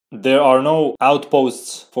There are no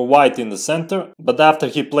outposts for white in the center, but after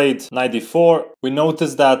he played knight d4, we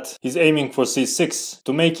noticed that he's aiming for c6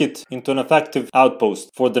 to make it into an effective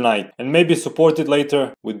outpost for the knight, and maybe support it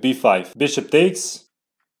later with b5. Bishop takes.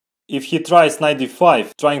 If he tries knight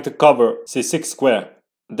d5, trying to cover c6 square,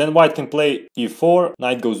 then white can play e4,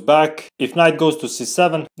 knight goes back. If knight goes to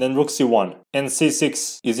c7, then rook c1, and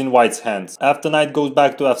c6 is in white's hands. After knight goes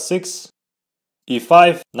back to f6,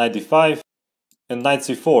 e5, knight d5, and knight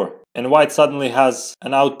c4, and white suddenly has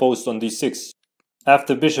an outpost on d6.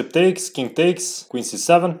 After bishop takes, king takes, queen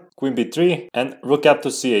c7, queen b3, and rook up to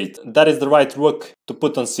c8. That is the right rook to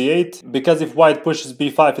put on c8, because if white pushes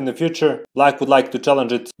b5 in the future, black would like to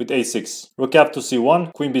challenge it with a6. Rook up to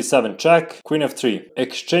c1, queen b7 check, queen f3.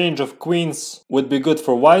 Exchange of queens would be good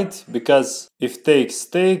for white, because if takes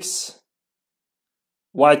takes,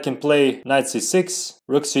 white can play knight c6,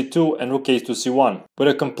 rook c2, and rook a to c1, with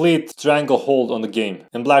a complete triangle hold on the game,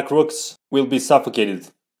 and black rooks will be suffocated.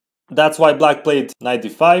 That's why black played knight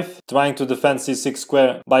d5, trying to defend c6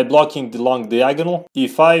 square by blocking the long diagonal,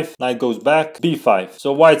 e5, knight goes back, b5.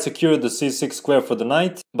 So white secured the c6 square for the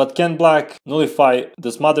knight, but can black nullify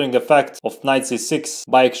the smothering effect of knight c6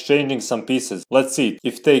 by exchanging some pieces? Let's see.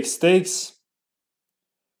 If takes takes,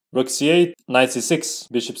 rook c8, knight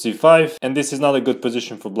c6, bishop c5, and this is not a good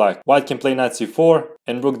position for black. White can play knight c4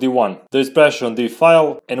 and rook d1. There is pressure on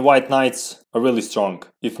d-file, and white knights are really strong.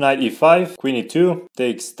 If knight e5, queen e2,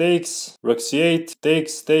 takes takes, rook c8,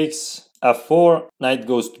 takes takes, f4, knight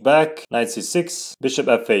goes back, knight c6, bishop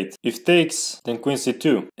f8. If takes, then queen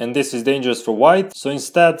c2, and this is dangerous for white, so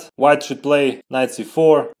instead white should play knight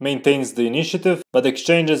c4, maintains the initiative, but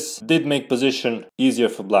exchanges did make position easier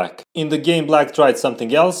for black. In the game black tried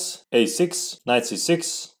something else, a6, knight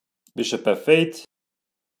c6, bishop f8,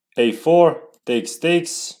 a4, takes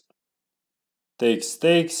takes, takes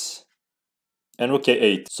takes, and rook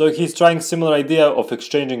a8. So he's trying similar idea of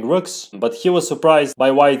exchanging rooks, but he was surprised by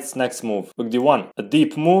white's next move, rook d1. A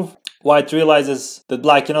deep move. White realizes that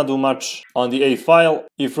black cannot do much on the a file.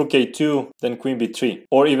 If rook a2, then queen b3,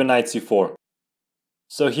 or even knight c4.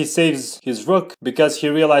 So he saves his rook because he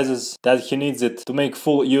realizes that he needs it to make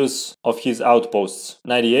full use of his outposts.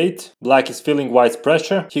 Knight e8, black is feeling white's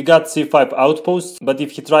pressure. He got c5 outposts, but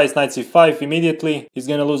if he tries knight c5 immediately, he's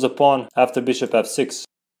gonna lose a pawn after bishop f6.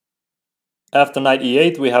 After knight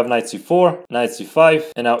e8 we have knight c4, knight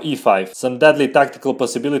c5, and now e5. Some deadly tactical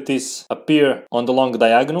possibilities appear on the long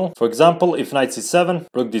diagonal. For example, if knight c7,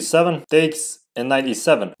 rook d7, takes, and knight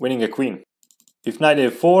e7, winning a queen. If knight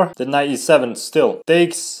a4, then knight e7 still,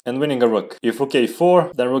 takes, and winning a rook. If rook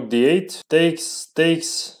a4, then rook d8, takes,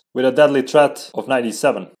 takes, with a deadly threat of knight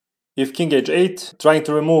e7. If king h8, trying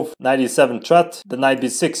to remove knight e7 threat, then knight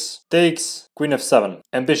b6, takes, queen f7,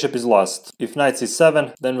 and bishop is lost. If knight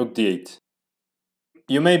c7, then rook d8.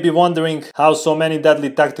 You may be wondering how so many deadly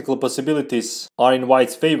tactical possibilities are in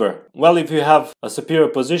white's favor. Well, if you have a superior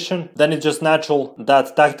position, then it's just natural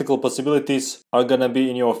that tactical possibilities are gonna be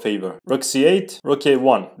in your favor. Rook c8, rook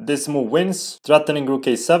a1. This move wins, threatening rook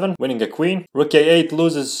a7, winning a queen. Rook a8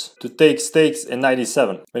 loses to takes, takes, and knight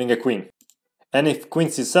e7, winning a queen. And if queen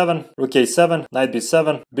c7, rook a7, knight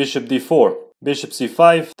b7, bishop d4. Bishop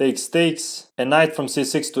c5, takes takes, and knight from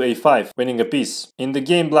c6 to a5, winning a piece. In the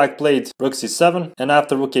game black played rook c7, and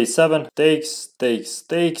after rook a7, takes, takes,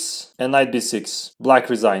 takes, and knight b6.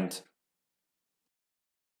 Black resigned.